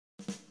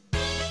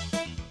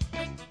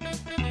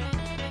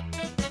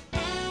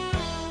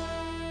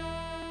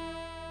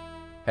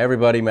Hey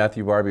everybody,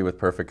 Matthew Barbie with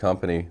Perfect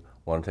Company.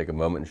 I want to take a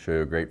moment and show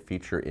you a great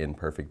feature in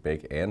Perfect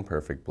Bake and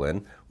Perfect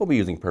Blend. We'll be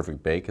using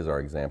Perfect Bake as our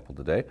example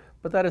today,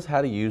 but that is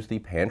how to use the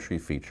pantry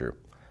feature.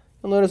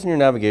 You'll notice in your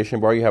navigation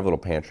bar you have a little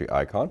pantry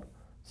icon.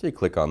 So you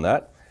click on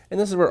that, and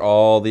this is where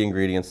all the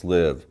ingredients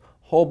live.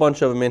 Whole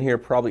bunch of them in here,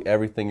 probably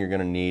everything you're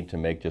going to need to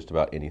make just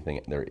about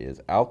anything there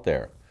is out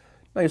there.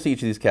 Now you see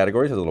each of these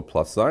categories has a little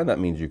plus sign. That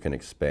means you can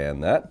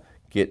expand that,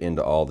 get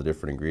into all the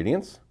different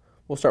ingredients.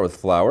 We'll start with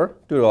flour.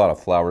 Do a lot of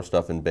flour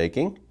stuff in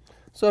baking.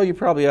 So you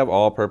probably have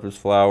all-purpose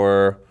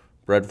flour,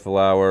 bread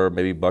flour,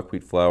 maybe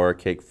buckwheat flour,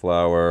 cake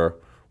flour,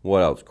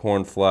 what else?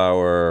 Corn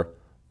flour,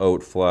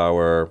 oat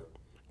flour,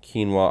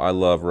 quinoa. I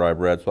love rye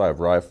bread, so I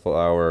have rye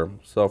flour,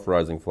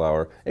 self-rising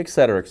flour,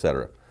 etc.,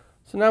 etc.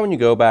 So now when you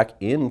go back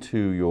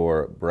into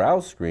your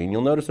browse screen,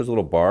 you'll notice there's a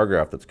little bar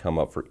graph that's come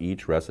up for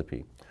each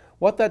recipe.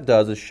 What that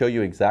does is show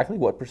you exactly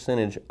what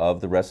percentage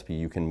of the recipe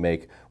you can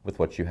make with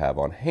what you have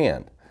on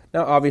hand.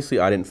 Now obviously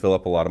I didn't fill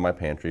up a lot of my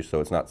pantry, so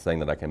it's not saying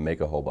that I can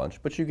make a whole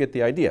bunch, but you get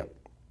the idea.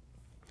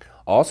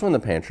 Also in the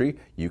pantry,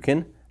 you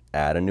can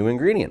add a new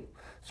ingredient.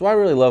 So I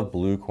really love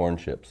blue corn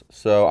chips,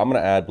 so I'm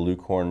going to add blue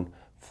corn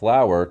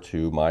flour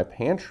to my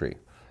pantry.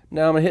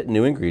 Now I'm going to hit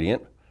new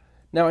ingredient.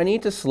 Now I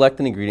need to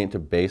select an ingredient to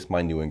base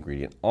my new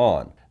ingredient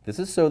on. This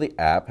is so the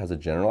app has a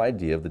general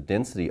idea of the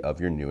density of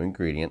your new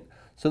ingredient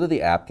so that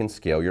the app can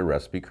scale your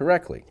recipe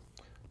correctly.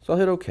 So I'll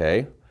hit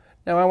OK.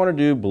 Now I want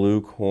to do blue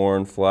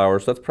corn flour,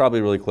 so that's probably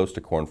really close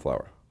to corn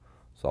flour.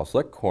 So I'll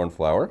select corn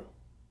flour,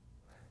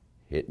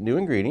 hit new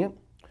ingredient,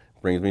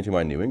 brings me to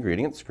my new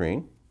ingredient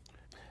screen.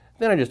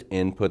 Then I just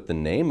input the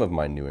name of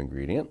my new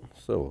ingredient,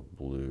 so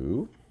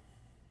blue.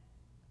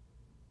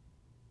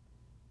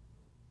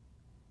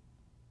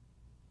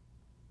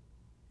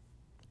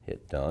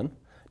 Hit done.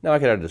 Now I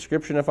could add a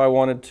description if I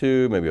wanted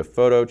to, maybe a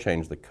photo,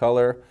 change the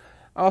color.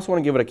 I also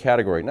want to give it a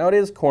category. Now it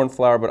is corn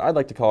flour, but I'd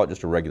like to call it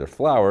just a regular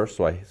flour,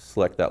 so I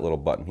select that little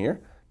button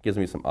here. Gives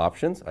me some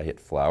options. I hit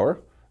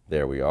flour.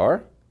 There we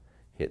are.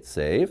 Hit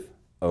save.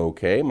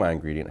 Okay, my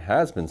ingredient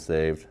has been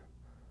saved.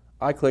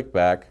 I click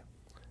back,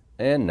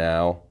 and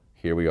now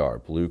here we are,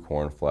 blue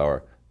corn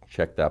flour.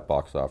 Check that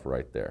box off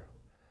right there.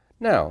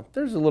 Now,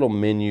 there's a little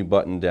menu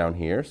button down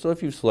here, so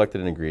if you've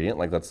selected an ingredient,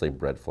 like let's say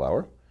bread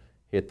flour,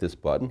 hit this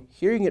button.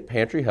 Here you can get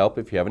pantry help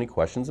if you have any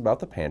questions about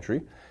the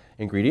pantry,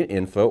 ingredient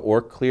info,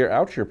 or clear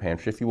out your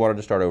pantry if you wanted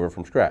to start over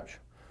from scratch.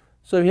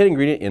 So if you hit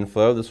ingredient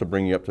info, this will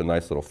bring you up to a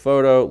nice little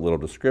photo, little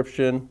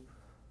description.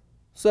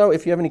 So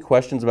if you have any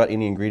questions about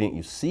any ingredient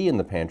you see in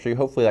the pantry,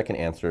 hopefully that can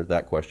answer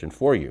that question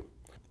for you.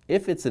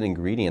 If it's an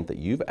ingredient that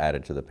you've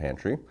added to the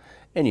pantry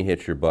and you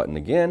hit your button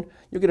again,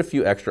 you'll get a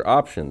few extra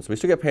options. We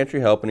still get pantry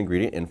help and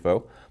ingredient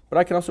info, but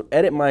I can also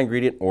edit my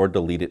ingredient or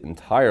delete it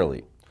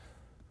entirely.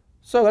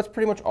 So that's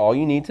pretty much all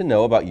you need to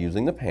know about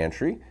using the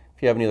pantry.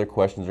 If you have any other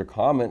questions or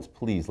comments,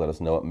 please let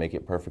us know at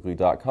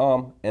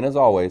makeitperfectly.com. And as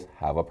always,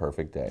 have a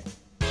perfect day.